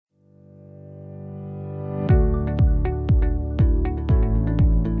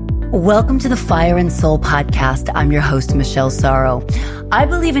Welcome to the Fire and Soul podcast. I'm your host, Michelle Sorrow. I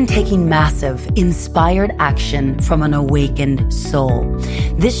believe in taking massive, inspired action from an awakened soul.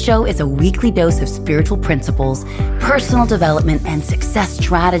 This show is a weekly dose of spiritual principles, personal development, and success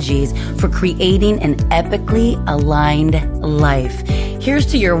strategies for creating an epically aligned life. Here's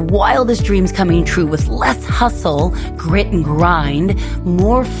to your wildest dreams coming true with less hustle, grit and grind,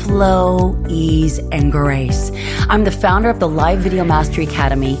 more flow, ease, and grace. I'm the founder of the Live Video Mastery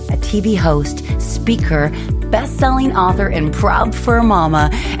Academy, a TV host, speaker, best-selling author, and proud fur mama,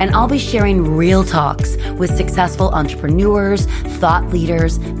 and I'll be sharing real talks with successful entrepreneurs, thought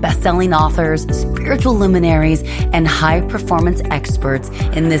leaders, best-selling authors, spiritual luminaries, and high-performance experts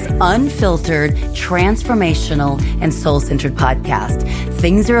in this unfiltered, transformational, and soul-centered podcast.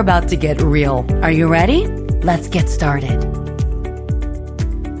 Things are about to get real. Are you ready? Let's get started.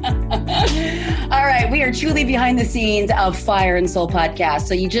 All right, we are truly behind the scenes of Fire and Soul podcast.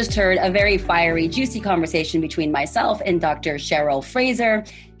 So you just heard a very fiery, juicy conversation between myself and Dr. Cheryl Fraser.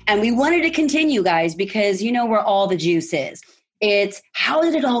 And we wanted to continue, guys, because you know where all the juice is. It's how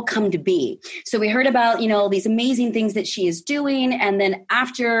did it all come to be? So we heard about, these amazing things that she is doing. And then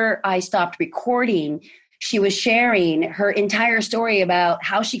after I stopped recording, she was sharing her entire story about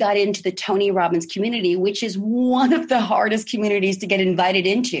how she got into the Tony Robbins community, which is one of the hardest communities to get invited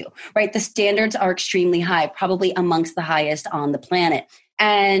into, right? The standards are extremely high, probably amongst the highest on the planet.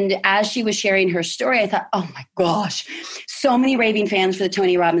 And as she was sharing her story, I thought, oh my gosh, so many raving fans for the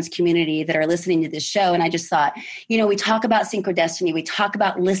Tony Robbins community that are listening to this show. And I just thought, we talk about synchrodestiny. We talk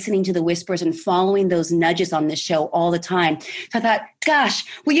about listening to the whispers and following those nudges on this show all the time. So I thought, gosh,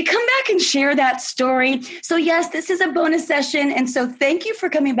 will you come back and share that story? So yes, this is a bonus session. And so thank you for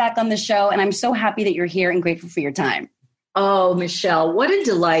coming back on the show. And I'm so happy that you're here and grateful for your time. Oh, Michelle, what a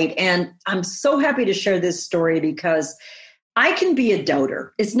delight. And I'm so happy to share this story because I can be a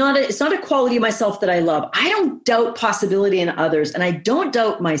doubter. It's not a quality of myself that I love. I don't doubt possibility in others, and I don't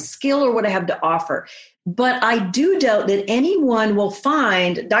doubt my skill or what I have to offer. But I do doubt that anyone will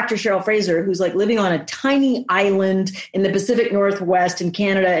find Dr. Cheryl Fraser, who's like living on a tiny island in the Pacific Northwest in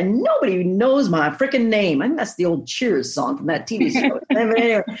Canada, and nobody knows my freaking name. I think that's the old Cheers song from that TV show. It's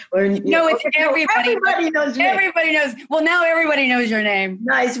everybody. Everybody knows your name. Everybody knows. Well, now everybody knows your name.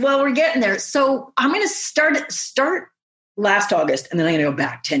 Nice. Well, we're getting there. So I'm going to start last August, and then I'm going to go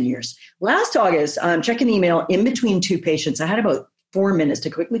back 10 years. Last August, I'm checking email in between two patients. I had about 4 minutes to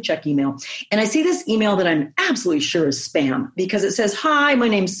quickly check email. And I see this email that I'm absolutely sure is spam because it says, hi, my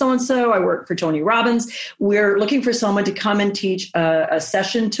name's so-and-so. I work for Tony Robbins. We're looking for someone to come and teach a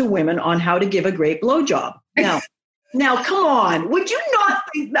session to women on how to give a great blowjob. Now, come on. Would you not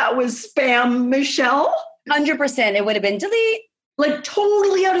think that was spam, Michelle? 100%. It would have been delete. Like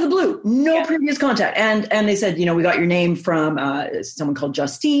totally out of the blue, no previous contact. And they said, we got your name from someone called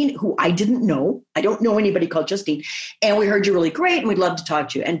Justine, who I didn't know. I don't know anybody called Justine. And we heard you're really great and we'd love to talk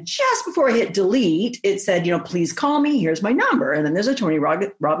to you. And just before I hit delete, it said, please call me. Here's my number. And then there's a Tony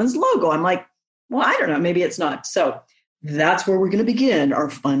Robbins logo. I'm like, well, I don't know. Maybe it's not. So that's where we're going to begin our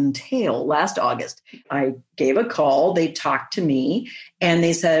fun tale. Last August, I gave a call. They talked to me and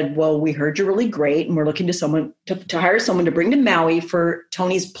they said, well, we heard you're really great. And we're looking to hire someone to bring to Maui for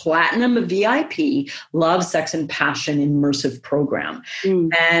Tony's Platinum VIP Love, Sex, and Passion immersive program.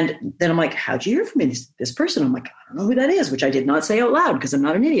 And then I'm like, how'd you hear from me? This person? I'm like, I don't know who that is, which I did not say out loud because I'm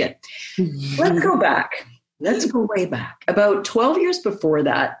not an idiot. Let's go back. Let's go way back. About 12 years before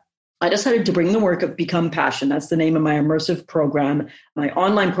that, I decided to bring the work of Become Passion. That's the name of my immersive program, my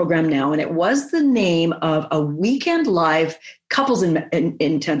online program now. And it was the name of a weekend live couples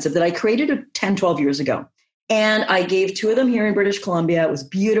intensive that I created 10, 12 years ago. And I gave 2 of them here in British Columbia. It was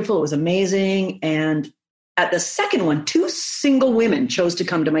beautiful. It was amazing. And at the second one, 2 single women chose to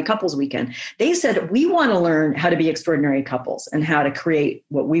come to my couples weekend. They said, we want to learn how to be extraordinary couples and how to create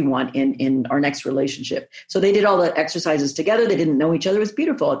what we want in our next relationship. So they did all the exercises together. They didn't know each other. It was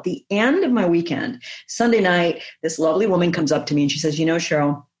beautiful. At the end of my weekend, Sunday night, this lovely woman comes up to me and she says,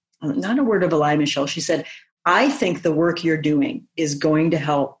 Cheryl, not a word of a lie, Michelle. She said, I think the work you're doing is going to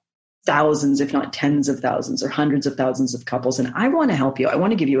help thousands, if not tens of thousands or hundreds of thousands of couples. And I want to help you. I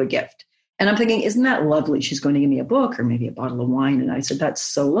want to give you a gift. And I'm thinking, isn't that lovely? She's going to give me a book or maybe a bottle of wine. And I said, that's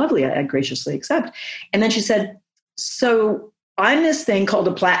so lovely. I graciously accept. And then she said, so I'm this thing called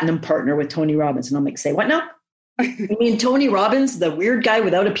a platinum partner with Tony Robbins. And I'm like, say what now? You mean Tony Robbins, the weird guy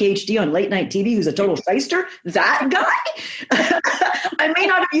without a PhD on late night TV who's a total shyster? That guy? I may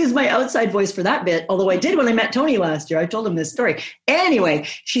not have used my outside voice for that bit, although I did when I met Tony last year. I told him this story. Anyway,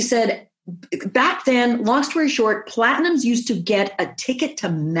 she said, back then, long story short, platinums used to get a ticket to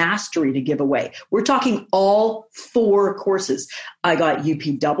mastery to give away. We're talking all 4 courses. I got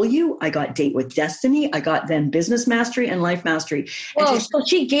UPW, I got Date with Destiny, I got then Business Mastery and Life Mastery. Whoa, so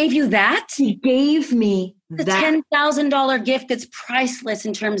she gave you that? She gave me the that $10,000 gift that's priceless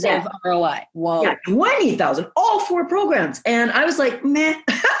in terms of ROI. Whoa. Yeah, 20,000, all 4 programs. And I was like, meh.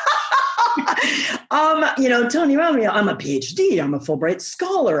 Tony Romy, I'm a PhD. I'm a Fulbright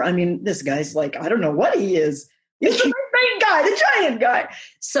scholar. I mean, this guy's like, I don't know what he is. He's the main guy, the giant guy.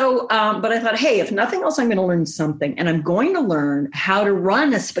 So, but I thought, hey, if nothing else, I'm going to learn something. And I'm going to learn how to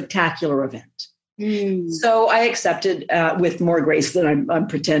run a spectacular event. So I accepted with more grace than I'm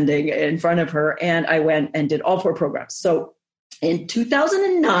pretending in front of her. And I went and did all 4 programs. So in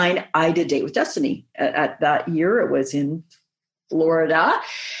 2009, I did Date with Destiny. At that year, it was in Florida.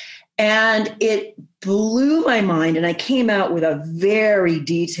 And it blew my mind. And I came out with a very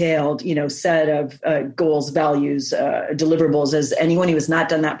detailed, set of goals, values, deliverables. As anyone who has not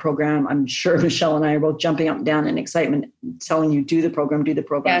done that program, I'm sure Michelle and I are both jumping up and down in excitement, telling you, do the program.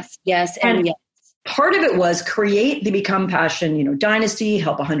 Yes. And yes. Part of it was create the Become Passion, dynasty,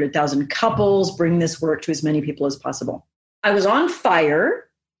 help 100,000 couples, bring this work to as many people as possible. I was on fire.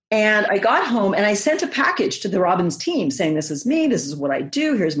 And I got home and I sent a package to the Robbins team saying, this is me, this is what I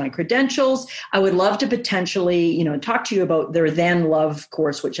do, here's my credentials. I would love to potentially, talk to you about their Then Love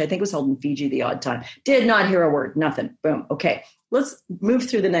course, which I think was held in Fiji the odd time. Did not hear a word, nothing. Boom. Okay, let's move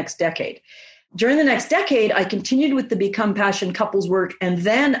through the next decade. During the next decade, I continued with the Become Passion couples work. And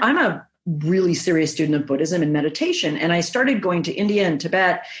then I'm a really serious student of Buddhism and meditation. And I started going to India and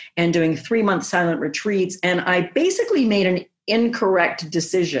Tibet and doing 3-month silent retreats. And I basically made an incorrect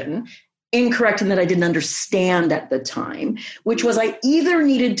decision, incorrect in that I didn't understand at the time, which was I either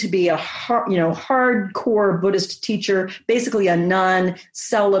needed to be a hardcore Buddhist teacher, basically a nun,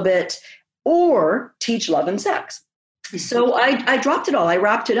 celibate, or teach love and sex. So I dropped it all. I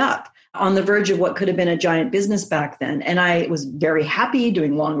wrapped it up on the verge of what could have been a giant business back then. And I was very happy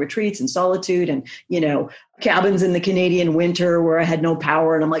doing long retreats in solitude and, cabins in the Canadian winter where I had no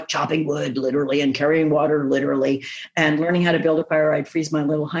power. And I'm like chopping wood literally and carrying water literally and learning how to build a fire. I'd freeze my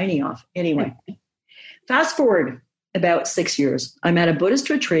little hiney off. Anyway, fast forward about 6 years. I'm at a Buddhist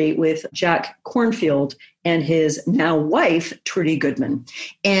retreat with Jack Kornfield and his now wife, Trudy Goodman,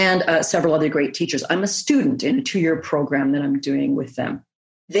 and several other great teachers. I'm a student in a 2-year program that I'm doing with them.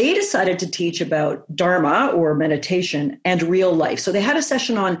 They decided to teach about Dharma or meditation and real life. So they had a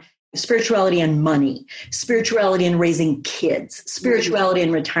session on spirituality and money, spirituality and raising kids, spirituality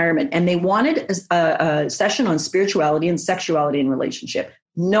and retirement. And they wanted a session on spirituality and sexuality and relationship.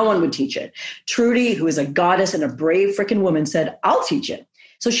 No one would teach it. Trudy, who is a goddess and a brave freaking woman, said, I'll teach it.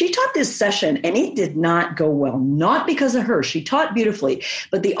 So she taught this session and it did not go well, not because of her. She taught beautifully,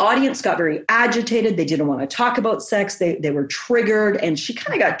 but the audience got very agitated. They didn't want to talk about sex. They were triggered and she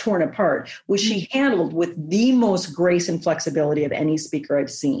kind of got torn apart, which she handled with the most grace and flexibility of any speaker I've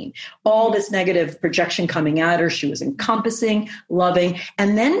seen. All this negative projection coming at her. She was encompassing, loving.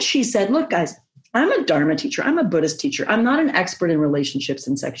 And then she said, look, guys, I'm a Dharma teacher. I'm a Buddhist teacher. I'm not an expert in relationships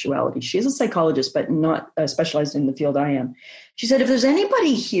and sexuality. She's a psychologist, but not specialized in the field I am. She said, if there's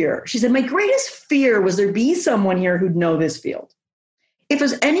anybody here, she said, my greatest fear was there be someone here who'd know this field. If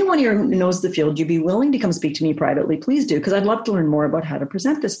there's anyone here who knows the field, you'd be willing to come speak to me privately, please do, because I'd love to learn more about how to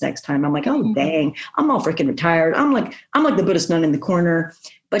present this next time. I'm like, oh, dang, I'm all freaking retired. I'm like the Buddhist nun in the corner.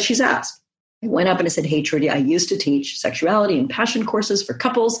 But she's asked. I went up and I said, hey, Trudy, I used to teach sexuality and passion courses for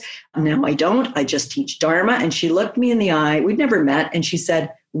couples. Now I don't. I just teach Dharma. And she looked me in the eye. We'd never met. And she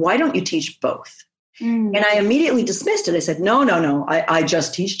said, why don't you teach both? And I immediately dismissed it. I said, no. I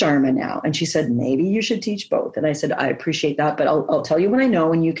just teach Dharma now. And she said, maybe you should teach both. And I said, I appreciate that, but I'll tell you when I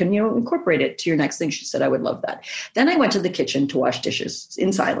know and you can, incorporate it to your next thing. She said, I would love that. Then I went to the kitchen to wash dishes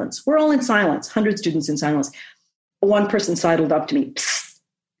in silence. We're all in silence, 100 students in silence. One person sidled up to me. Psst.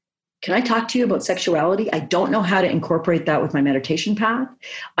 Can I talk to you about sexuality? I don't know how to incorporate that with my meditation path.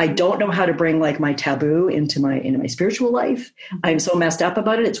 I don't know how to bring my taboo into my spiritual life. I'm so messed up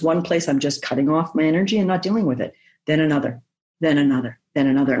about it. It's one place I'm just cutting off my energy and not dealing with it. Then another.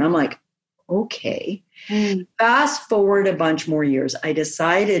 And I'm like, okay. Fast forward a bunch more years. I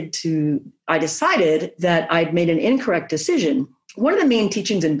decided that I'd made an incorrect decision. One of the main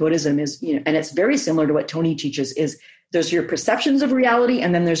teachings in Buddhism is, and it's very similar to what Tony teaches, is there's your perceptions of reality,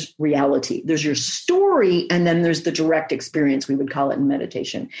 and then there's reality. There's your story, and then there's the direct experience, we would call it in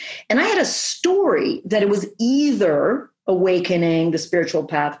meditation. And I had a story that it was either awakening, the spiritual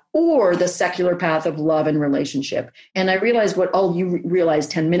path, or the secular path of love and relationship. And I realized what all you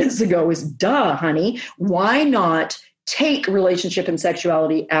realized 10 minutes ago is, duh, honey, why not take relationship and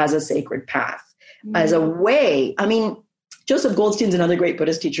sexuality as a sacred path, as a way. I mean, Joseph Goldstein's another great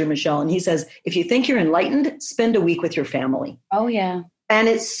Buddhist teacher, Michelle, and he says, if you think you're enlightened, spend a week with your family. Oh, yeah. And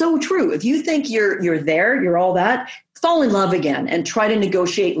it's so true. If you think you're there, you're all that, fall in love again and try to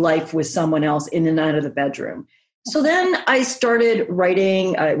negotiate life with someone else in and out of the bedroom. So then I started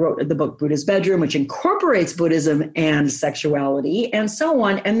writing. I wrote the book Buddha's Bedroom, which incorporates Buddhism and sexuality and so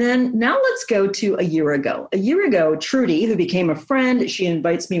on. And then now let's go to a year ago. A year ago, Trudy, who became a friend, she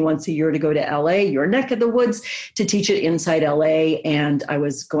invites me once a year to go to LA, your neck of the woods, to teach at Inside LA. And I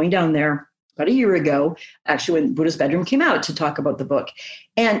was going down there about a year ago, actually, when Buddha's Bedroom came out, to talk about the book.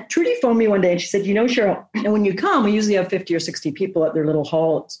 And Trudy phoned me one day and she said, Cheryl, when you come, we usually have 50 or 60 people at their little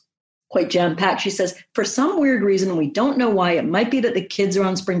hall. It's quite jam-packed. She says, for some weird reason, we don't know why, it might be that the kids are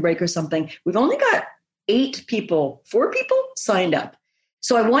on spring break or something, we've only got 4 people signed up.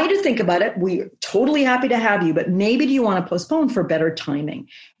 So I want you to think about it. We're totally happy to have you, but maybe do you want to postpone for better timing?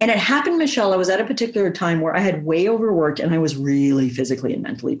 And it happened, Michelle, I was at a particular time where I had way overworked and I was really physically and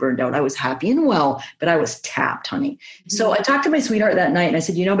mentally burned out. I was happy and well, but I was tapped, honey. So I talked to my sweetheart that night and I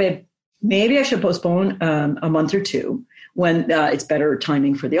said, babe, maybe I should postpone a month or two when it's better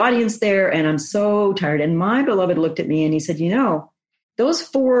timing for the audience there. And I'm so tired. And my beloved looked at me and he said, those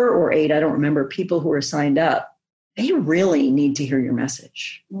 4 or 8, I don't remember, people who are signed up, they really need to hear your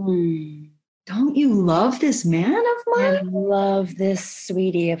message. Don't you love this man of mine? I love this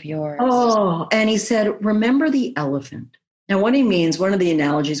sweetie of yours. Oh, and he said, remember the elephant. Now, what he means, one of the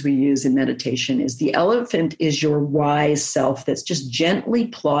analogies we use in meditation is the elephant is your wise self that's just gently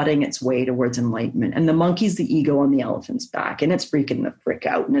plodding its way towards enlightenment. And the monkey's the ego on the elephant's back. And it's freaking the frick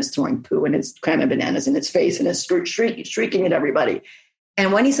out and it's throwing poo and it's cramming bananas in its face and it's shrieking at everybody.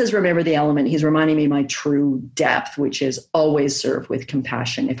 And when he says, remember the element, he's reminding me of my true depth, which is always serve with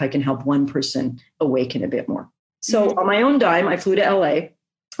compassion if I can help one person awaken a bit more. So on my own dime, I flew to LA. It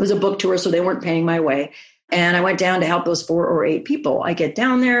was a book tour, so they weren't paying my way. And I went down to help those 4 or 8 people. I get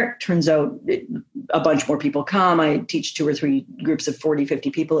down there. Turns out a bunch more people come. I teach 2 or 3 groups of 40, 50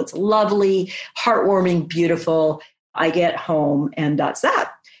 people. It's lovely, heartwarming, beautiful. I get home and that's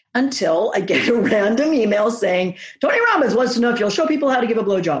that. Until I get a random email saying, Tony Robbins wants to know if you'll show people how to give a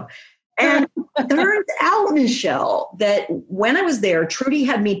blowjob. And it turns out, Michelle, that when I was there, Trudy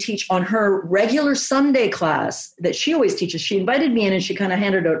had me teach on her regular Sunday class that she always teaches. She invited me in and she kind of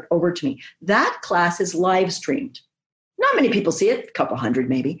handed it over to me. That class is live streamed. Not many people see it, a couple hundred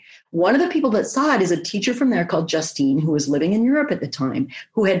maybe. One of the people that saw it is a teacher from there called Justine, who was living in Europe at the time,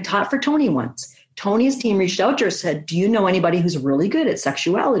 who had taught for Tony once. Tony's team reached out to her and said, do you know anybody who's really good at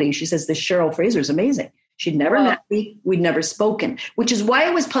sexuality? She says, this Cheryl Fraser is amazing. She'd never met me. We'd never spoken, which is why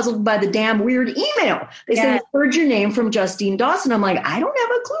I was puzzled by the damn weird email. They said, I heard your name from Justine Dawson. I'm like, I don't have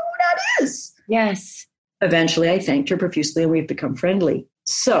a clue who that is. Yes. Eventually, I thanked her profusely and we've become friendly.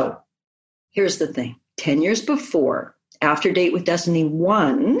 So here's the thing. 10 years before, after Date with Destiny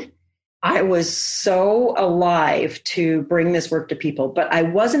 1, I was so alive to bring this work to people, but I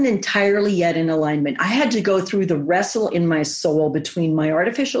wasn't entirely yet in alignment. I had to go through the wrestle in my soul between my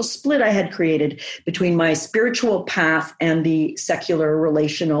artificial split I had created between my spiritual path and the secular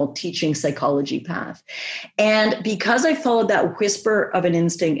relational teaching psychology path. And because I followed that whisper of an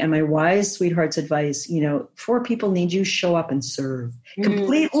instinct and my wise sweetheart's advice, 4 people need you, show up and serve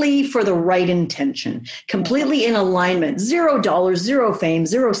completely for the right intention, completely in alignment, $0, 0 fame,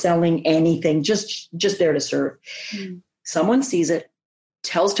 0 selling, anything, just there to serve. Someone sees it,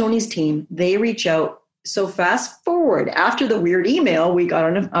 tells Tony's team, they reach out. So fast forward, after the weird email, we got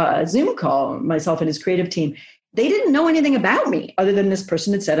on a Zoom call, myself and his creative team. They didn't know anything about me other than this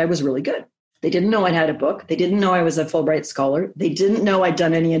person had said I was really good. They didn't know I'd had a book. They didn't know I was a Fulbright scholar. They didn't know I'd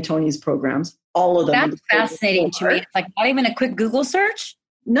done any of Tony's programs, all of them. That's fascinating to me. It's like not even a quick Google search?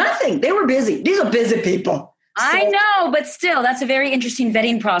 Nothing. They were busy. These are busy people. I know, but still, that's a very interesting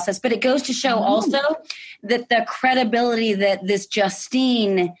vetting process. But it goes to show also that the credibility that this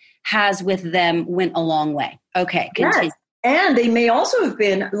Justine has with them went a long way. Okay, continue. Yes. And they may also have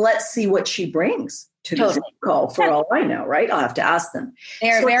been, let's see what she brings to the call for all I know, right? I'll have to ask them.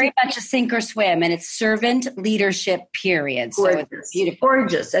 They're very much a sink or swim, and it's servant leadership, period. Gorgeous, so it's beautiful.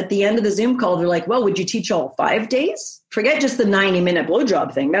 Gorgeous. At the end of the Zoom call, they're like, well, would you teach all 5 days? Forget just the 90-minute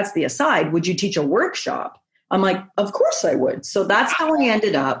blowjob thing. That's the aside. Would you teach a workshop? I'm like, of course I would. So that's how I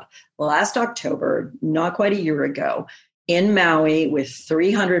ended up last October, not quite a year ago, in Maui with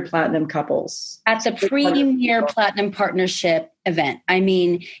 300 platinum couples. At the premier platinum partnership event. I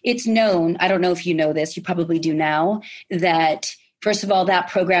mean, it's known, I don't know if you know this, you probably do now, that first of all, that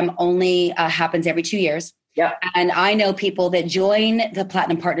program only happens every 2 years. Yeah. And I know people that join the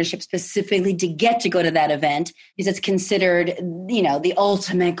Platinum Partnership specifically to get to go to that event because it's considered, the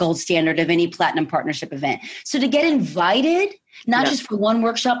ultimate gold standard of any Platinum Partnership event. So to get invited, not just for one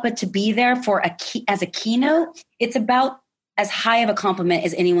workshop, but to be there as a keynote, it's about as high of a compliment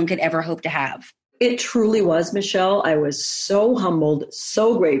as anyone could ever hope to have. It truly was, Michelle. I was so humbled,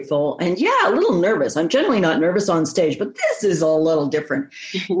 so grateful, and a little nervous. I'm generally not nervous on stage, but this is a little different.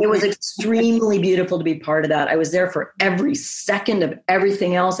 It was extremely beautiful to be part of that. I was there for every second of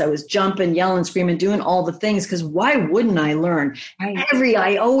everything else. I was jumping, yelling, screaming, doing all the things, because why wouldn't I learn every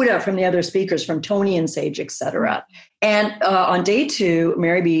iota from the other speakers, from Tony and Sage, et cetera. And on day 2,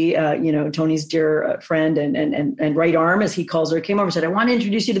 Mary B., Tony's dear friend and right arm, as he calls her, came over and said, I want to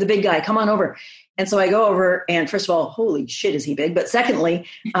introduce you to the big guy. Come on over. And so I go over, and first of all, holy shit, is he big? But secondly,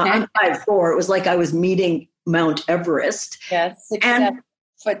 I'm 5'4". It was like I was meeting Mount Everest. Yes, 6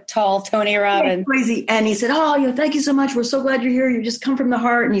 foot tall Tony Robbins. Crazy. And he said, thank you so much. We're so glad you're here. You just come from the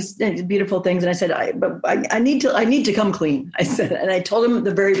heart. And he's beautiful things. And I said, I need to come clean. I said, and I told him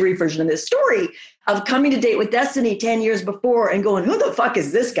the very brief version of this story of coming to Date with Destiny 10 years before and going, who the fuck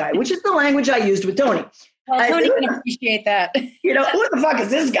is this guy? Which is the language I used with Tony. Well, Tony can appreciate that. Who the fuck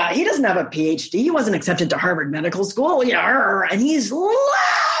is this guy? He doesn't have a PhD. He wasn't accepted to Harvard Medical School. And he's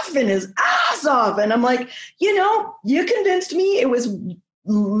laughing his ass off. And I'm like, you convinced me. It was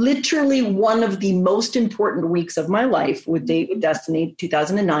literally one of the most important weeks of my life with Date with Destiny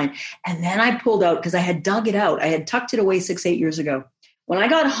 2009. And then I pulled out, because I had dug it out. I had tucked it away 6-8 years ago. When I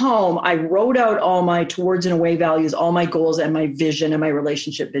got home, I wrote out all my towards and away values, all my goals and my vision and my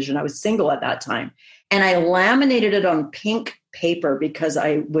relationship vision. I was single at that time. And I laminated it on pink paper because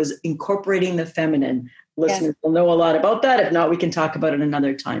I was incorporating the feminine. Listeners will know a lot about that. If not, we can talk about it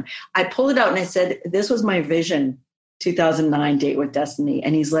another time. I pulled it out and I said, this was my vision, 2009 Date with Destiny.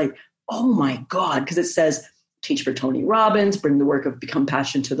 And he's like, oh my God, because it says, teach for Tony Robbins, bring the work of Become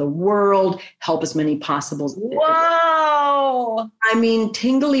Passion to the world, help as many possibles. Whoa. I mean,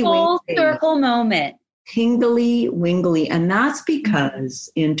 tingly full circle moment. Tingly wingly. And that's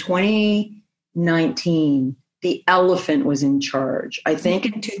because in 2019, the elephant was in charge. I think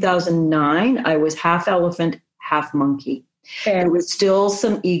in 2009, I was half elephant, half monkey. Fair. There was still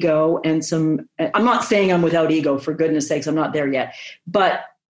some ego and I'm not saying I'm without ego, for goodness sakes, I'm not there yet, but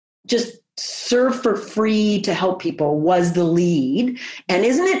just serve for free to help people was the lead. And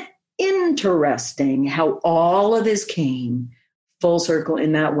isn't it interesting how all of this came full circle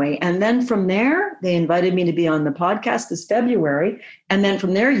in that way? And then from there, they invited me to be on the podcast this February. And then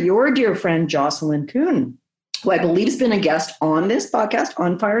from there, your dear friend, Jocelyn Kuhn, who I believe has been a guest on this podcast,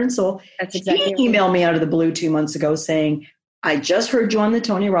 on Fire and Soul. That's exactly She emailed me out of the blue 2 months ago saying, I just heard you on the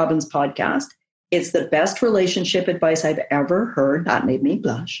Tony Robbins podcast. It's the best relationship advice I've ever heard. That made me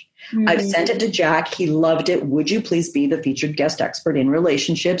blush. Mm-hmm. I've sent it to Jack. He loved it. Would you please be the featured guest expert in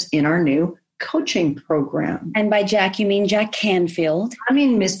relationships in our new coaching program? And by Jack, you mean Jack Canfield? I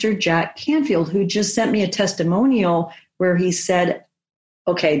mean Mr. Jack Canfield, who just sent me a testimonial where he said,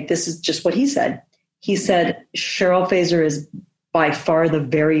 okay, this is just what he said. He said, Cheryl Fraser is by far the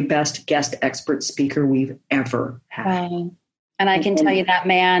very best guest expert speaker we've ever had. Wow. And I can tell you that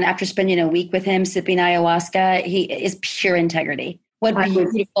man, after spending a week with him sipping ayahuasca, he is pure integrity. What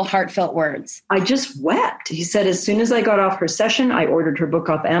beautiful, heartfelt words. I just wept. He said, as soon as I got off her session, I ordered her book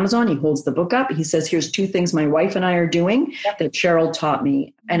off Amazon. He holds the book up. He says, here's 2 things my wife and I are doing that Cheryl taught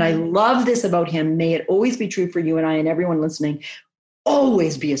me. And I love this about him. May it always be true for you and I and everyone listening.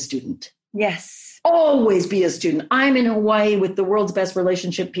 Always be a student. Yes. Always be a student. I'm in Hawaii with the world's best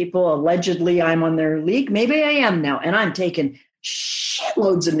relationship people. Allegedly, I'm on their league. Maybe I am now. And I'm taking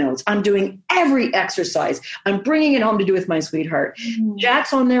shitloads of notes. I'm doing every exercise. I'm bringing it home to do with my sweetheart. Mm-hmm.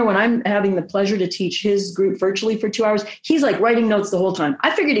 Jack's on there when I'm having the pleasure to teach his group virtually for 2 hours. He's like writing notes the whole time.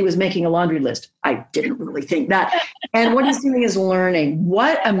 I figured he was making a laundry list. I didn't really think that. And what he's doing is learning.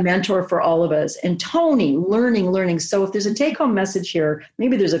 What a mentor for all of us. And Tony, learning. So if there's a take-home message here,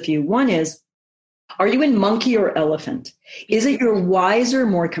 maybe there's a few. One is, are you in monkey or elephant? Is it your wiser,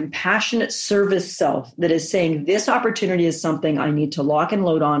 more compassionate service self that is saying this opportunity is something I need to lock and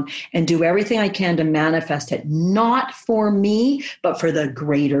load on and do everything I can to manifest it, not for me, but for the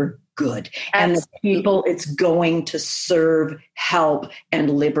greater good and the people it's going to serve, help,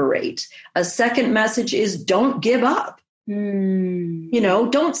 and liberate? A second message is don't give up.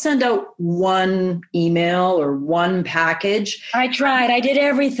 Don't send out one email or one package. I tried. I did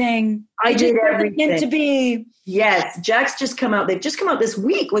everything. I did everything. Meant to be. Yes. Jack's just come out. They've just come out this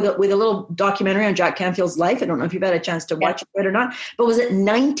week with a little documentary on Jack Canfield's life. I don't know if you've had a chance to watch it or not, but was it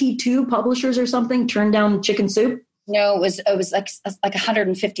 92 publishers or something turned down Chicken Soup? No, it was like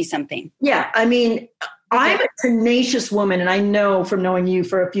 150 something. Yeah. I mean, I'm a tenacious woman, and I know from knowing you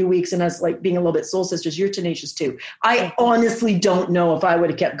for a few weeks and us like being a little bit soul sisters, you're tenacious too. I honestly don't know if I would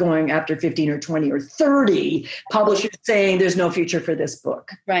have kept going after 15 or 20 or 30 publishers saying there's no future for this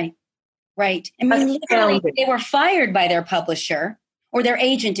book. Right. I mean, literally, they were fired by their publisher or their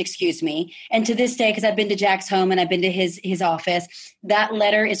agent, excuse me. And to this day, because I've been to Jack's home and I've been to his office, that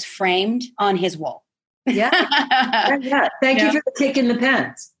letter is framed on his wall. Yeah. Thank you for the kick in the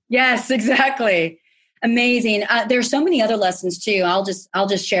pants. Yes, exactly. Amazing. There's so many other lessons too. I'll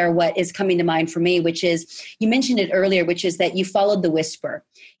just share what is coming to mind for me, which is, you mentioned it earlier, which is that you followed the whisper.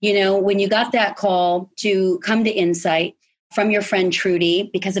 You know, when you got that call to come to Insight from your friend Trudy,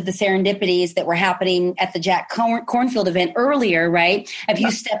 because of the serendipities that were happening at the Jack Cornfield event earlier, right? Of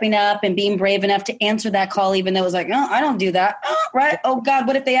you stepping up and being brave enough to answer that call, even though it was like, oh, I don't do that. Oh, right. Oh God,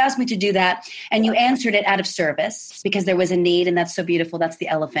 what if they asked me to do that? And you answered it out of service because there was a need. And that's so beautiful. That's the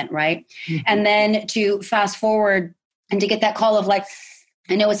elephant, right? Mm-hmm. And then to fast forward and to get that call of like,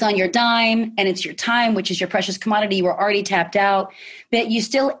 I know it's on your dime and it's your time, which is your precious commodity. You were already tapped out, but you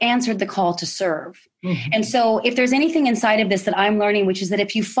still answered the call to serve. Mm-hmm. And so if there's anything inside of this that I'm learning, which is that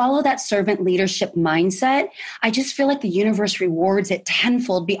if you follow that servant leadership mindset, I just feel like the universe rewards it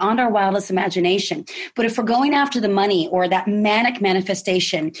tenfold beyond our wildest imagination. But if we're going after the money or that manic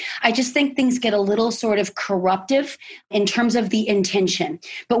manifestation, I just think things get a little sort of corruptive in terms of the intention.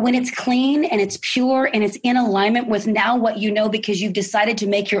 But when it's clean and it's pure and it's in alignment with now what you know, because you've decided to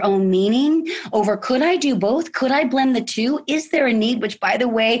make your own meaning over, could I do both? Could I blend the two? Is there a need? Which, by the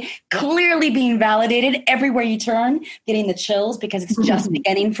way, clearly being validated everywhere you turn, getting the chills because it's just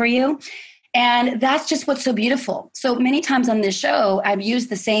beginning for you. And that's just what's so beautiful. So many times on this show, I've used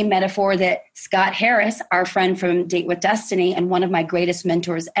the same metaphor that Scott Harris, our friend from Date with Destiny and one of my greatest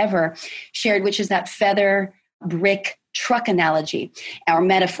mentors ever, shared, which is that feather, brick, truck analogy, or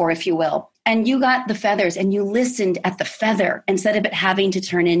metaphor, if you will. And you got the feathers and you listened at the feather instead of it having to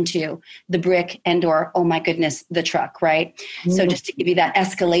turn into the brick and or, oh my goodness, the truck, right? Mm-hmm. So just to give you that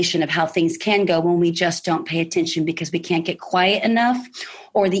escalation of how things can go when we just don't pay attention because we can't get quiet enough,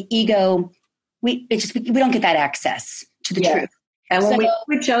 or the ego, we don't get that access to the truth. And when we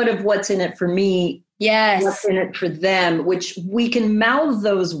switch out of what's in it for me, what's in it for them, which we can mouth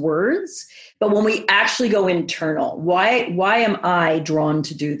those words, but when we actually go internal, why am I drawn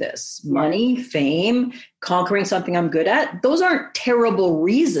to do this? Money, fame, conquering something I'm good at. Those aren't terrible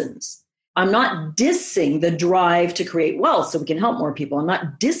reasons. I'm not dissing the drive to create wealth so we can help more people. I'm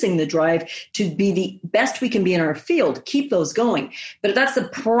not dissing the drive to be the best we can be in our field. Keep those going. But if that's the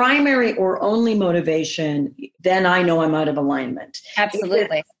primary or only motivation, then I know I'm out of alignment.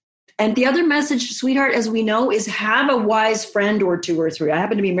 Absolutely. And the other message, sweetheart, as we know, is have a wise friend or two or three. I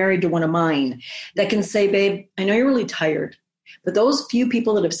happen to be married to one of mine that can say, babe, I know you're really tired, but those few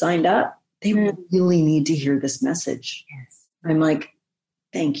people that have signed up, they really need to hear this message. Yes. I'm like,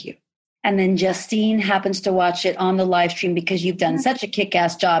 thank you. And then Justine happens to watch it on the live stream because you've done such a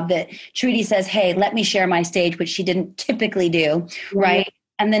kick-ass job that Trudy says, hey, let me share my stage, which she didn't typically do, right?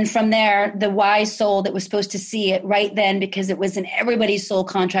 And then from there, the wise soul that was supposed to see it right then, because it was in everybody's soul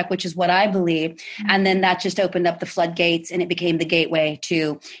contract, which is what I believe. And then that just opened up the floodgates and it became the gateway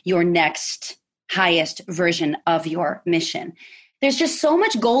to your next highest version of your mission. There's just so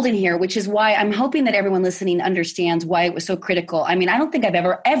much gold in here, which is why I'm hoping that everyone listening understands why it was so critical. I mean, I don't think I've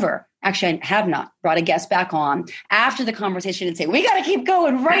ever, actually I have not brought a guest back on after the conversation and say, we got to keep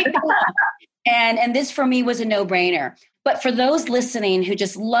going right now. And this for me was a no-brainer. But for those listening who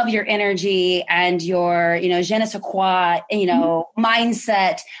just love your energy and your, je ne sais quoi,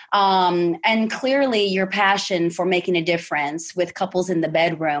 mindset, and clearly your passion for making a difference with couples in the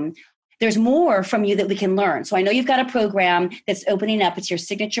bedroom, there's more from you that we can learn. So I know you've got a program that's opening up. It's your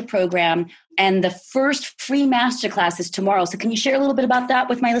signature program. And the first free masterclass is tomorrow. So can you share a little bit about that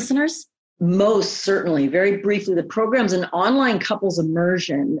with my listeners? Most certainly. Very briefly, the program's an online couples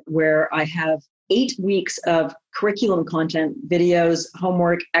immersion where I have 8 weeks of curriculum content, videos,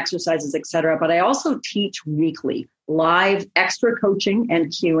 homework, exercises, etc. But I also teach weekly, live, extra coaching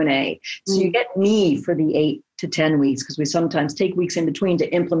and Q&A. So you get me for the 8 to 10 weeks because we sometimes take weeks in between to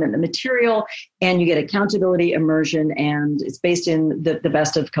implement the material, and you get accountability, immersion, and it's based in the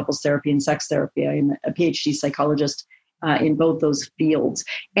best of couples therapy and sex therapy. I'm a PhD psychologist in both those fields.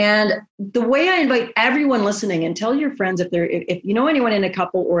 And the way I invite everyone listening, and tell your friends if you know anyone in a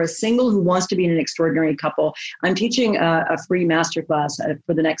couple or a single who wants to be in an extraordinary couple, I'm teaching a free masterclass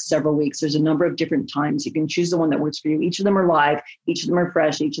for the next several weeks. There's a number of different times. You can choose the one that works for you. Each of them are live. Each of them are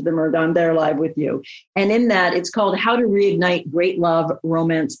fresh. Each of them are done there live with you. And in that, it's called How to Reignite Great Love,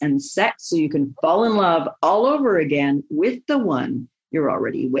 Romance, and Sex so you can fall in love all over again with the one you're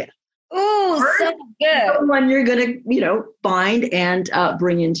already with. Ooh, so good. Someone you're going to, find and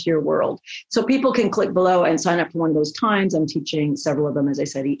bring into your world. So people can click below and sign up for one of those times. I'm teaching several of them, as I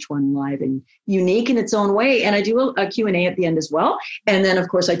said, each one live and unique in its own way. And I do a Q&A at the end as well. And then, of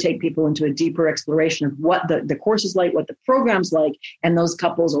course, I take people into a deeper exploration of what the course is like, what the program's like, and those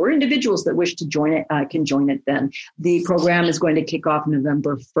couples or individuals that wish to join it can join it then. The program is going to kick off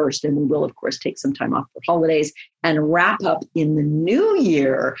November 1st, and we will, of course, take some time off for holidays and wrap up in the new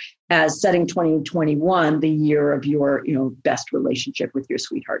year as setting 2021 the year of your, best relationship with your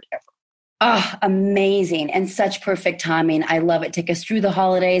sweetheart ever. Oh, amazing. And such perfect timing. I love it. Take us through the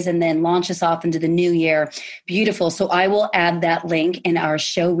holidays and then launch us off into the new year. Beautiful. So I will add that link in our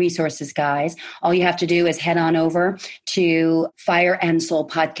show resources, guys. All you have to do is head on over to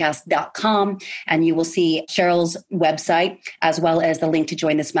fireandsoulpodcast.com and you will see Cheryl's website as well as the link to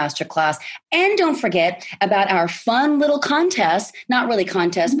join this masterclass. And don't forget about our fun little contest, not really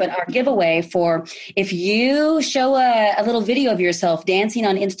contest, but our giveaway for if you show a little video of yourself dancing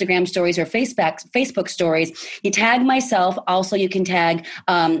on Instagram stories or Facebook stories, you tag myself. Also, you can tag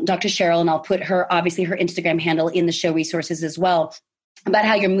Dr. Cheryl, and I'll put her Instagram handle in the show resources as well. About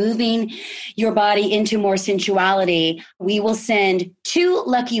how you're moving your body into more sensuality. We will send 2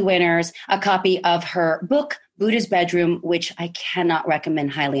 lucky winners a copy of her book, Buddha's Bedroom, which I cannot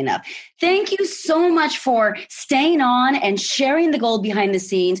recommend highly enough. Thank you so much for staying on and sharing the gold behind the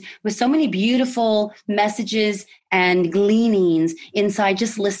scenes with so many beautiful messages and gleanings inside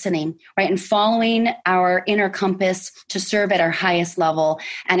just listening, right? And following our inner compass to serve at our highest level.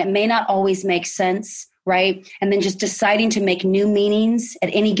 And it may not always make sense, right? And then just deciding to make new meanings at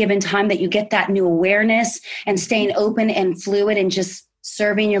any given time that you get that new awareness and staying open and fluid and just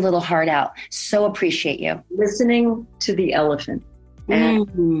serving your little heart out. So appreciate you. Listening to the elephant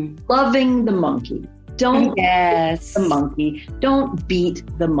and loving the monkey. Don't beat the monkey. Don't beat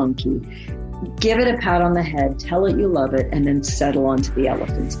the monkey. Give it a pat on the head, tell it you love it, and then settle onto the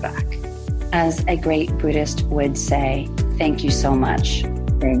elephant's back. As a great Buddhist would say, thank you so much.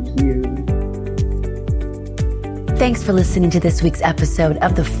 Thank you. Thanks for listening to this week's episode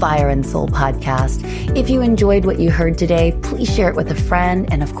of the Fire and Soul podcast. If you enjoyed what you heard today, please share it with a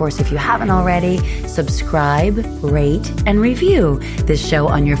friend. And of course, if you haven't already, subscribe, rate, and review this show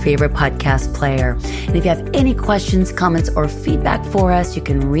on your favorite podcast player. And if you have any questions, comments, or feedback for us, you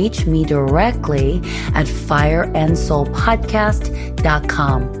can reach me directly at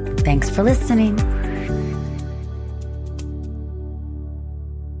fireandsoulpodcast.com. Thanks for listening.